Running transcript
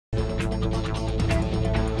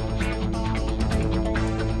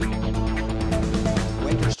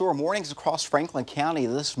thunderstorm warnings across Franklin County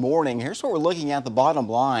this morning. Here's what we're looking at, the bottom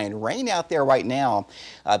line. Rain out there right now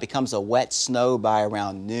becomes a wet snow by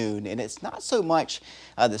around noon, and it's not so much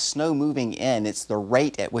the snow moving in, it's the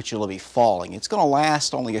rate at which it'll be falling. It's going to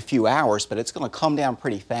last only a few hours, but it's going to come down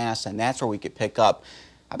pretty fast, and that's where we could pick up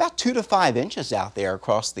about 2 to 5 inches out there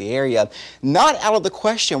across the area. Not out of the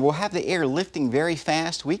question. We'll have the air lifting very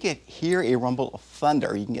fast. We could hear a rumble of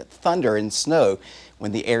thunder. You can get thunder and snow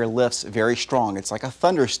when the air lifts very strong. It's like a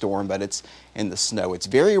thunderstorm, but it's in the snow. It's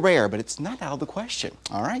very rare, but it's not out of the question.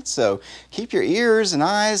 All right, so keep your ears and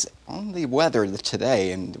eyes on the weather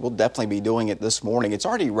today, and we'll definitely be doing it this morning. It's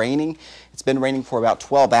already raining. It's been raining for about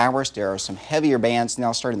 12 hours. There are some heavier bands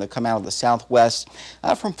now starting to come out of the southwest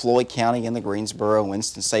from Floyd County and the Greensboro,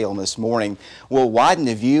 Winston-Salem this morning. We'll widen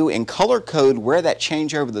the view and color code where that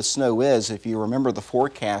change over the snow is. If you remember the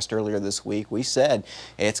forecast earlier this week, we said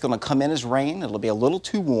it's going to come in as rain. It'll be a little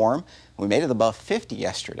too warm. We made it above 50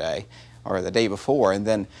 yesterday, or the day before, and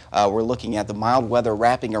then we're looking at the mild weather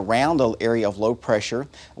wrapping around the area of low pressure,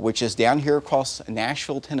 which is down here across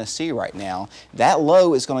Nashville, Tennessee right now. That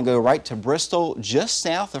low is going to go right to Bristol, just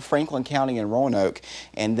south of Franklin County and Roanoke,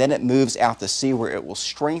 and then it moves out to sea where it will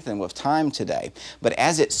strengthen with time today. But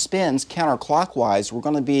as it spins counterclockwise, we're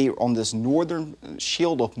going to be on this northern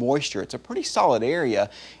shield of moisture. It's a pretty solid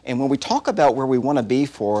area, and when we talk about where we want to be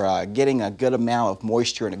for getting a good amount of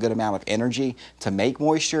moisture and a good amount of energy to make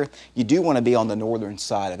moisture, you do want to be on the northern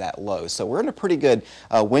side of that low. So we're in a pretty good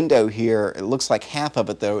window here. It looks like half of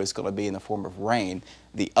it, though, is going to be in the form of rain.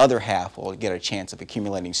 The other half will get a chance of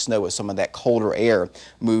accumulating snow as some of that colder air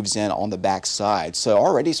moves in on the back side. So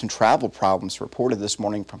already some travel problems reported this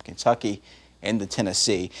morning from Kentucky into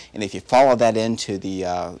Tennessee, and if you follow that into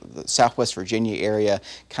the Southwest Virginia area,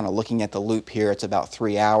 kind of looking at the loop here, it's about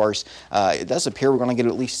 3 hours. It does appear we're going to get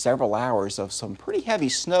at least several hours of some pretty heavy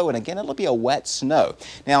snow, and again, it'll be a wet snow.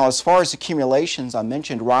 Now, as far as accumulations, I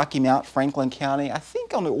mentioned Rocky Mount, Franklin County, I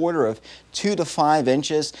think on the order of 2 to 5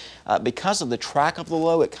 inches. Because of the track of the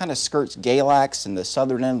low, it kind of skirts Galax in the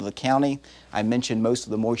southern end of the county. I mentioned most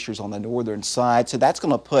of the moisture is on the northern side, so that's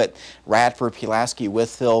going to put Radford, Pulaski,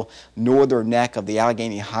 Wytheville, northern neck of the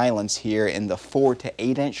Allegheny Highlands here in the 4 to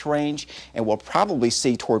 8 inch range, and we'll probably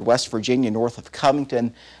see toward West Virginia north of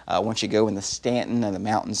Covington once you go in the Stanton and the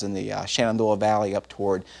mountains in the Shenandoah Valley up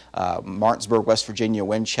toward Martinsburg, West Virginia,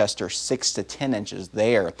 Winchester, 6 to 10 inches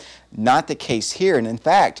there. Not the case here, and in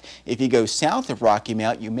fact, if you go south of Rocky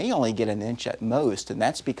Mount, you may only get an inch at most, and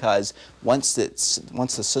that's because once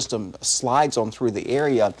the system slides on through the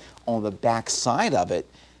area on the back side of it,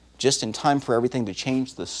 just in time for everything to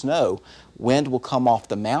change the snow, wind will come off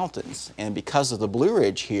the mountains, and because of the Blue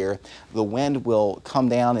Ridge here, the wind will come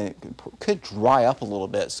down and it could dry up a little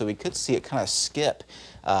bit, so we could see it kind of skip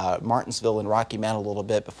Martinsville and Rocky Mount a little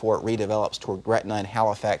bit before it redevelops toward Gretna and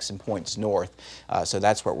Halifax and points north. So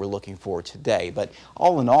that's what we're looking for today. But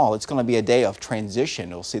all in all, it's going to be a day of transition.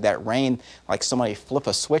 You'll see that rain like somebody flip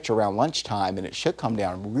a switch around lunchtime, and it should come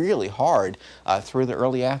down really hard through the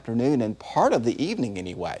early afternoon and part of the evening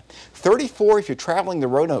anyway. 34 if you're traveling to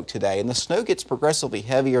Roanoke today, and the snow gets progressively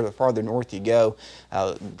heavier the farther north you go.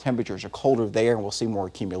 Temperatures are colder there, and we'll see more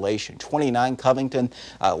accumulation. 29 Covington,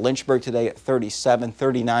 Lynchburg today at 37,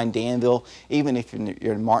 39 Danville. Even if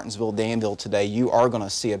you're in Martinsville, Danville today, you are going to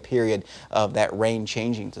see a period of that rain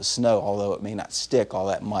changing to snow, although it may not stick all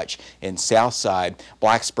that much in Southside.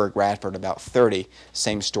 Blacksburg, Radford about 30.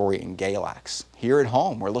 Same story in Galax. Here at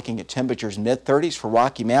home, we're looking at temperatures mid-30s for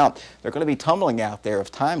Rocky Mount. They're going to be tumbling out there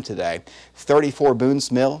of time today. 34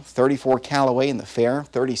 Boones Mill, 34 Callaway in the Fair,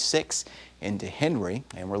 36 into Henry,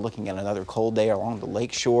 and we're looking at another cold day along the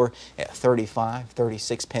lake shore at 35,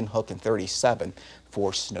 36 Pinhook, and 37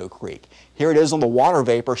 for Snow Creek. Here it is on the water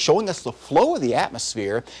vapor showing us the flow of the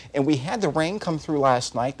atmosphere, and we had the rain come through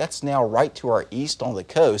last night. That's now right to our east on the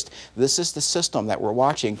coast. This is the system that we're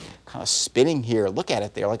watching kind of spinning here. Look at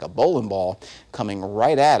it there like a bowling ball coming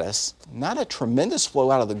right at us. Not a tremendous flow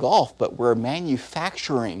out of the Gulf, but we're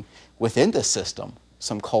manufacturing within the system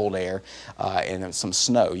some cold air and then some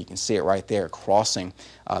snow. You can see it right there crossing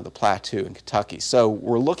the plateau in Kentucky. So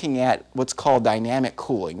we're looking at what's called dynamic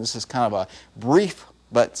cooling. This is kind of a brief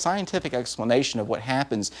but scientific explanation of what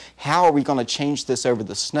happens. How are we going to change this over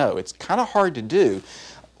the snow? It's kind of hard to do.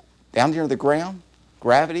 Down near the ground,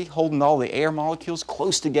 gravity holding all the air molecules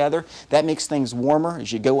close together. That makes things warmer.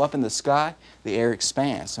 As you go up in the sky, the air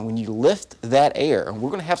expands. And when you lift that air, and we're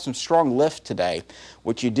going to have some strong lift today,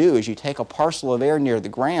 what you do is you take a parcel of air near the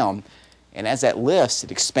ground, and as that lifts,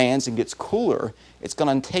 it expands and gets cooler. It's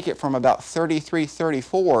going to take it from about 33,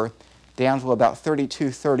 34 down to about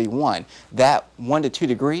 32, 31. That 1 to 2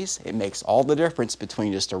 degrees, it makes all the difference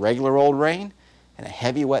between just a regular old rain and a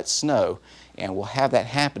heavy wet snow, and we'll have that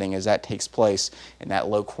happening as that takes place and that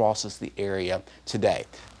low crosses the area today.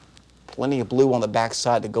 Plenty of blue on the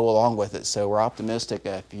backside to go along with it, so we're optimistic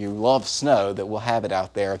if you love snow that we'll have it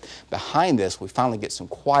out there. Behind this, we finally get some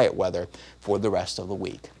quiet weather for the rest of the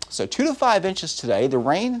week. So 2 to 5 inches today. The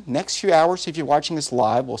rain next few hours, if you're watching this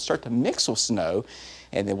live, will start to mix with snow,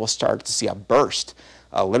 and then we'll start to see a burst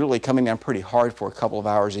literally coming down pretty hard for a couple of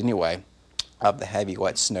hours anyway of the heavy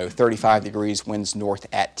wet snow. 35 degrees, winds north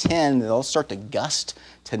at 10. They'll start to gust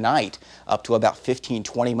tonight up to about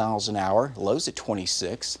 15-20 miles an hour, lows at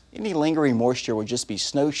 26. Any lingering moisture would just be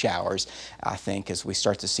snow showers, I think, as we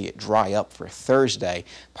start to see it dry up for Thursday.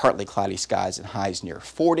 Partly cloudy skies and highs near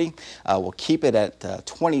 40. We'll keep it at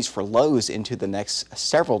 20s for lows into the next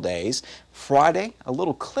several days. Friday, a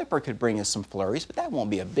little clipper could bring us some flurries, but that won't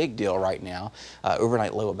be a big deal right now.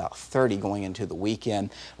 Overnight low about 30 going into the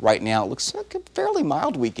weekend. Right now, it looks like a fairly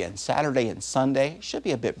mild weekend. Saturday and Sunday should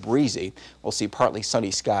be a bit breezy. We'll see partly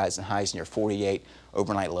sunny skies and highs near 48.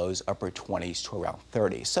 Overnight lows upper 20s to around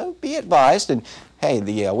 30. So be advised, and hey,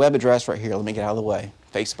 the web address right here, let me get out of the way.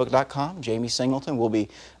 Facebook.com, Jamie Singleton. We'll be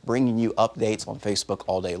bringing you updates on Facebook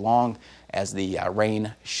all day long as the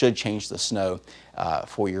rain should change the snow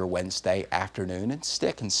for your Wednesday afternoon and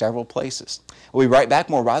stick in several places. We'll be right back.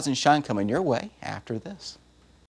 More Rise and Shine coming your way after this.